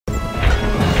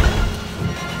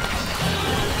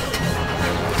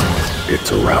It's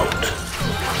a rout.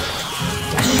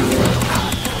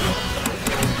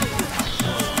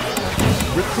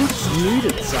 Recruits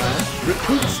needed, sire.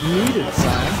 Recruits needed,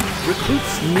 sire.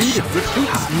 Recruits needed.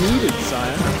 Recruits needed,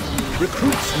 sire.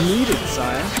 Recruits needed,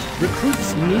 sire. Recruits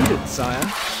needed, sire.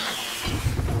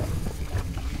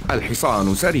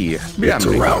 الحصان سريع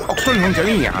بأمرك اقتلهم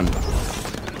جميعا.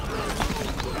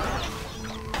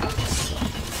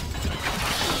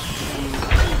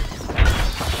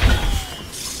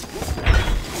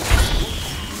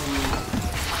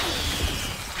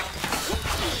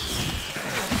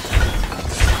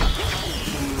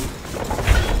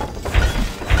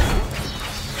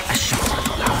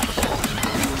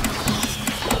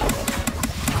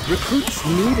 Recruits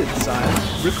needed, sire.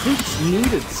 Recruits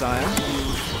needed, sire.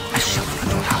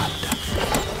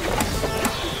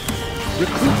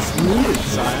 Recruits needed,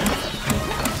 sire.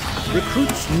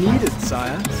 Recruits needed,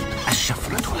 sire.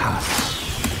 الشفرة هذا.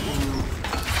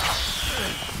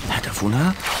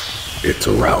 هدفنا It's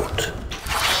a rout.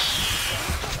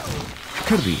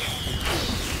 كالريح.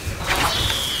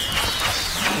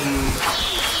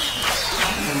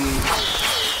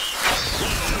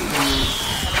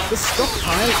 The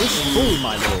stockpile is full,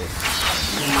 my lord.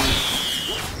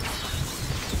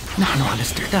 نحن على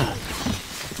استعداد.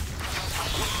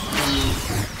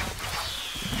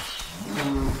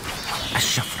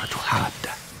 الشفرة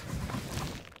حادة.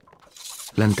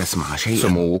 لن تسمع شيئا.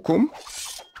 سموكم؟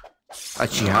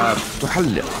 الشهاب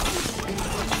تحلق.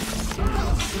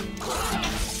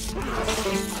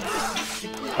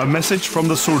 A message from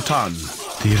the Sultan.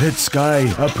 The red sky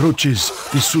approaches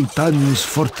the Sultan's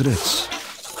fortress.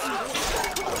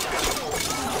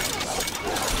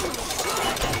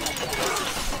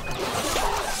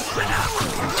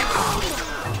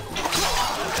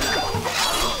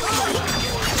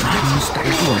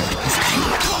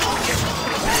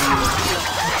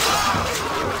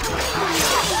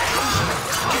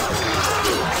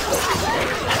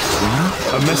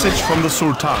 A message from the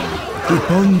Sultan. The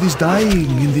pond is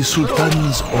dying in the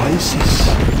Sultan's oasis.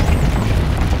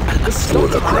 For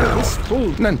the crown.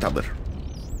 ننتظر.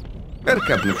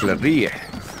 اركب مثل الريح.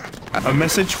 A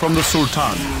message from the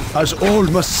Sultan. As all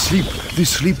must sleep the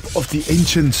sleep of the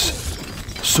ancients,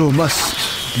 so must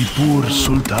the poor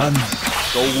Sultan.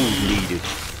 Gold needed.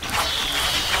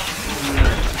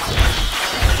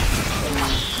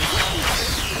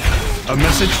 A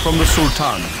message from the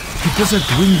Sultan. The desert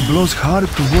wind blows hard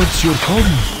towards your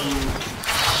home.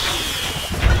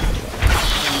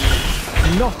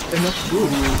 Not enough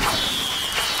room.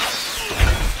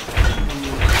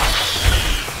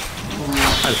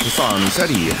 الحصان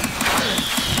سريع.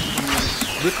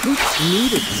 Recruits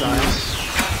needed, sire.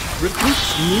 Recruits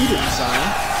needed, sire.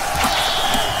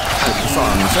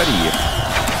 الحصان سريع.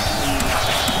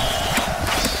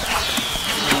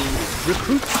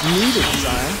 Recruits needed,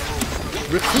 sire.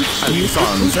 Recruits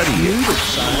الحصان سريع. needed,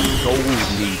 sire. Gold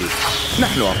needed.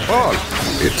 نحن أبطال.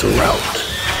 It's a rout.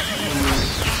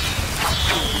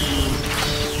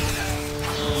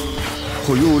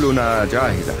 خيولنا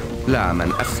جاهزة. لا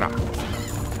من أسرع.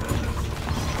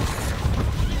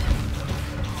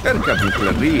 اركب مثل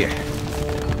الريح.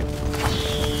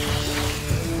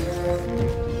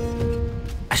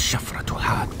 الشفرة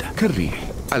حادة كالريح.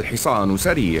 الحصان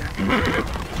سريع.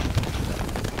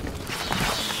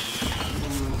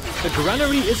 The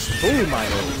granary is full, my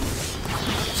lord.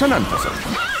 سننتصر.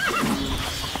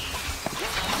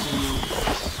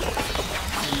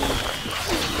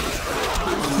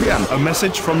 A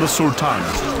message from the Sultan.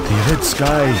 The red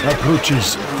sky approaches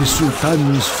the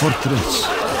Sultan's fortress.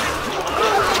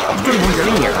 اقتلهم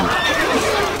جميعا.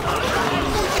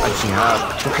 الشهاب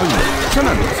تحلق.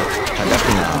 سننتصر.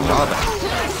 هدفنا واضح.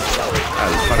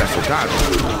 الفرس تعدو.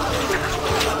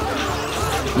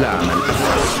 لا من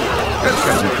أسرع.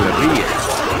 اركب مثل الريح.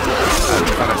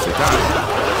 الفرس تعدو.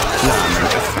 لا من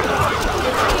أسرع.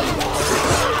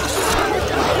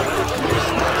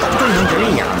 اقتلهم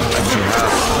جميعا.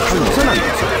 الشهاب تحلق.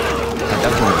 سننتصر.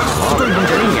 هدفنا واضح. اقتلهم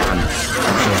جميعا.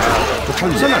 الشهاب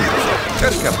تحلق. سننتصر.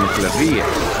 اركب مثل الريح.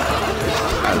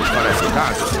 الفرس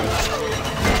تعدو.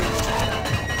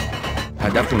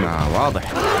 هدفنا واضح.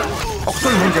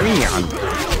 اقتلهم جميعا.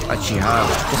 الشهاب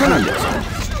سننتصر.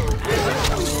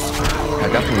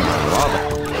 هدفنا واضح.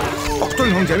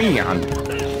 اقتلهم جميعا.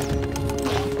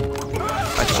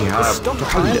 الشهاب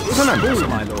تحلق. سننتصر.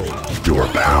 Your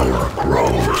power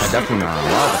grows. هدفنا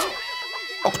واضح.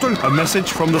 اقتل. A message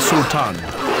from the Sultan.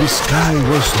 The sky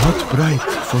was not bright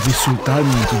for the Sultan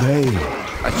today.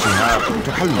 الشهاب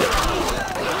تحلق.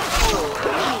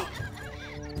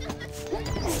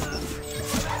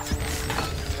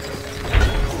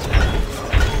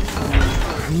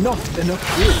 Not enough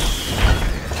room.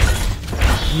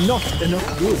 Not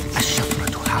enough wood.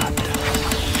 الشفرة حادة.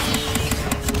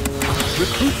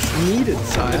 Recruits needed,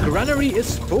 sire. The granary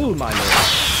is full, my lord.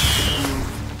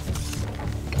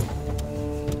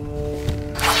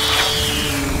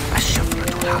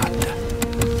 الشفرة حادة.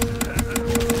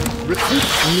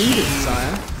 Recruits needed,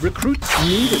 sire. Recruits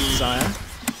needed, sire.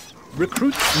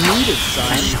 Recruits needed,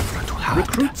 sire. الشفرة حادة.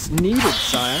 Recruits needed,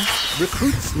 sire.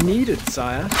 Recruits needed,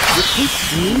 sire. Recruits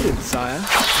needed, sire.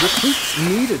 Recruits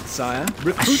needed, sire.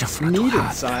 Recruits needed,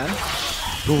 sire.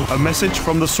 A message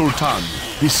from the Sultan.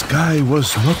 The sky was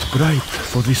not bright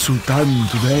for the Sultan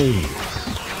today.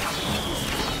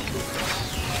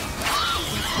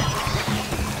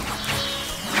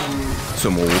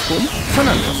 سموكم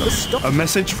سننتصر. A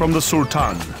message from the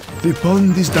Sultan. The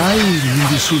pond is dying in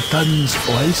the Sultan's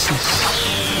oasis.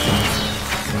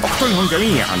 اقتلهم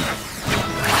جميعا.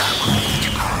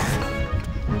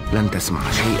 لن تسمع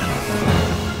شيئا.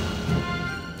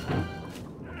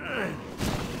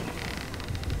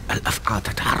 الأفعى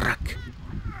تتحرك.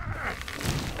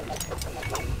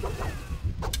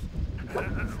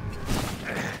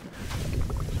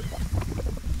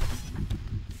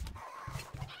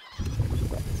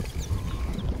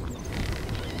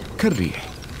 كالريح.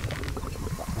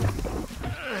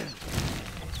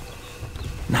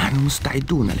 نحن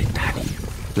مستعدون للتحرير.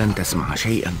 لن تسمع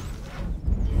شيئا.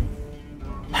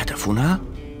 هدفنا؟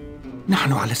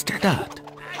 نحن على استعداد.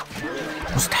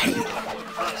 مستحيل.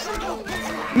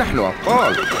 نحن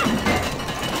أبطال.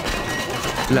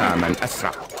 لا من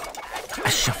أسرع.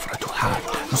 الشفرة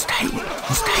حادة. مستحيل.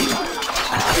 مستحيل.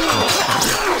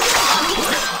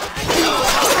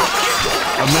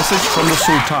 A message from the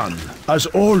Sultan. As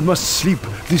all must sleep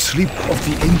the sleep of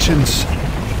the ancients,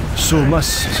 so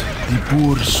must the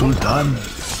poor Sultan.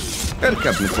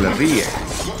 اركب مثل الريح.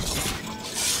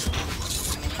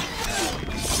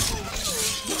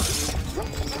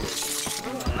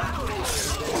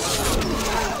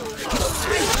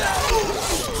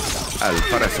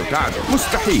 الفرس تعدو.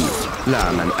 مستحيل.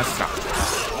 لا من أسرع.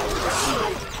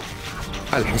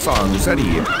 الحصان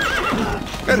سريع.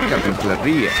 اركب مثل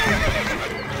الريح.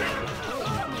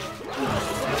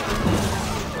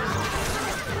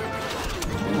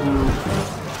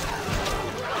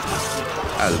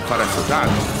 الفرس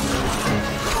تعدو.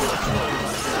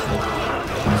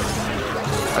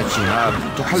 الشهاب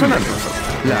تحلق.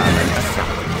 لا من أسرع.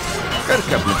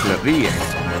 اركب مثل الريح.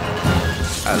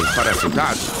 الفرس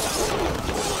تعدو.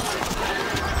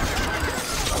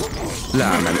 لا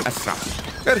من أسرع.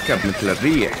 اركب مثل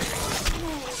الريح.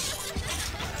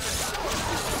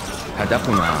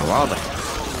 هدفنا واضح.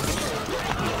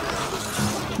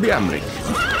 بأمرك.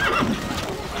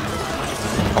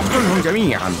 اقتلهم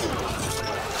جميعا.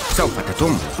 سوف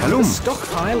تتم. The هلم.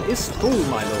 stockpile is full,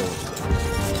 my lord.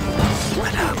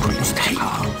 هلاك مستحيل.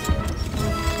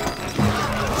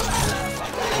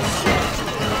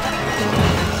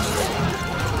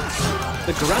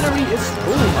 The granary is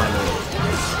full, my lord.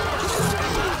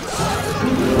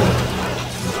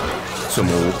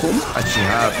 سموكم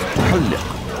الشهاب تحلق.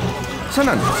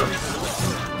 سننتصر.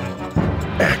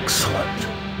 Excellent.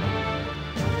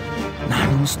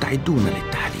 نحن مستعدون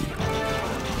للتحليل.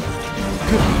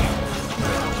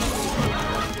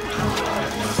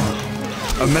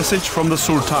 A message from the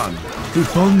Sultan. The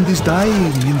pond is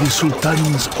dying in the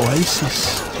Sultan's oasis.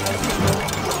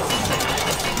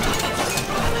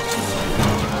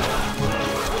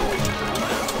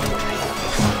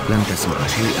 لن تسمع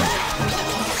شيئا.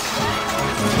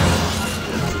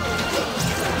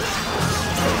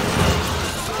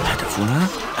 هدفنا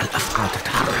الأفعى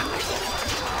تتحرك.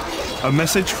 A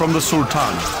message from the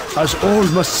Sultan. As all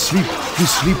must sleep the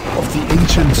sleep of the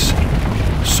ancients,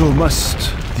 so must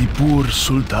the poor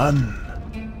Sultan.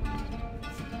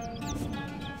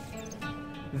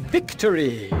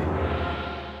 Victory!